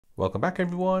Welcome back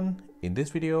everyone. In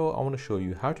this video, I want to show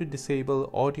you how to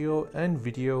disable audio and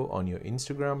video on your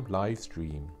Instagram live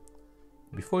stream.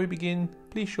 Before we begin,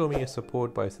 please show me your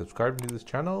support by subscribing to this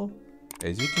channel.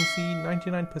 As you can see,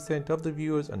 99% of the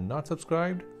viewers are not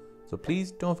subscribed. So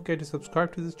please don't forget to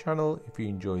subscribe to this channel if you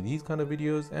enjoy these kind of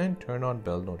videos and turn on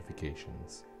bell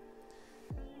notifications.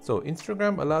 So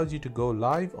Instagram allows you to go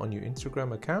live on your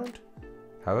Instagram account.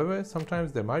 However,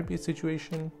 sometimes there might be a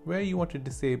situation where you want to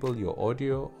disable your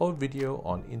audio or video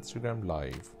on Instagram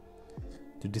Live.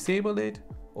 To disable it,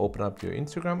 open up your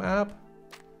Instagram app,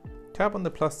 tap on the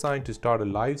plus sign to start a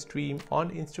live stream on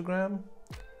Instagram,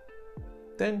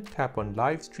 then tap on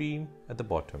live stream at the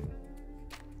bottom.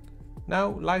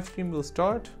 Now live stream will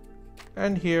start,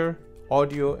 and here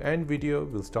audio and video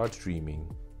will start streaming.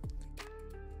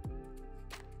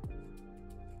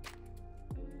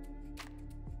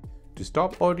 To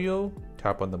stop audio,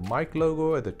 tap on the mic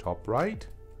logo at the top right.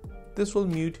 This will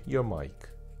mute your mic.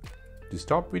 To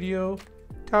stop video,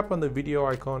 tap on the video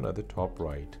icon at the top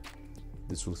right.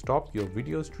 This will stop your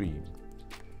video stream.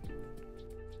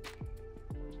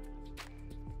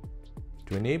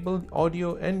 To enable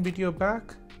audio and video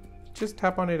back, just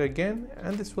tap on it again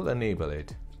and this will enable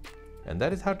it. And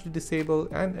that is how to disable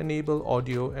and enable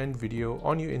audio and video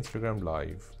on your Instagram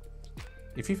Live.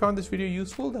 If you found this video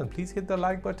useful, then please hit the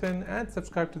like button and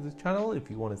subscribe to this channel if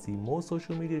you want to see more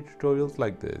social media tutorials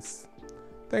like this.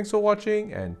 Thanks for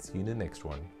watching and see you in the next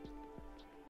one.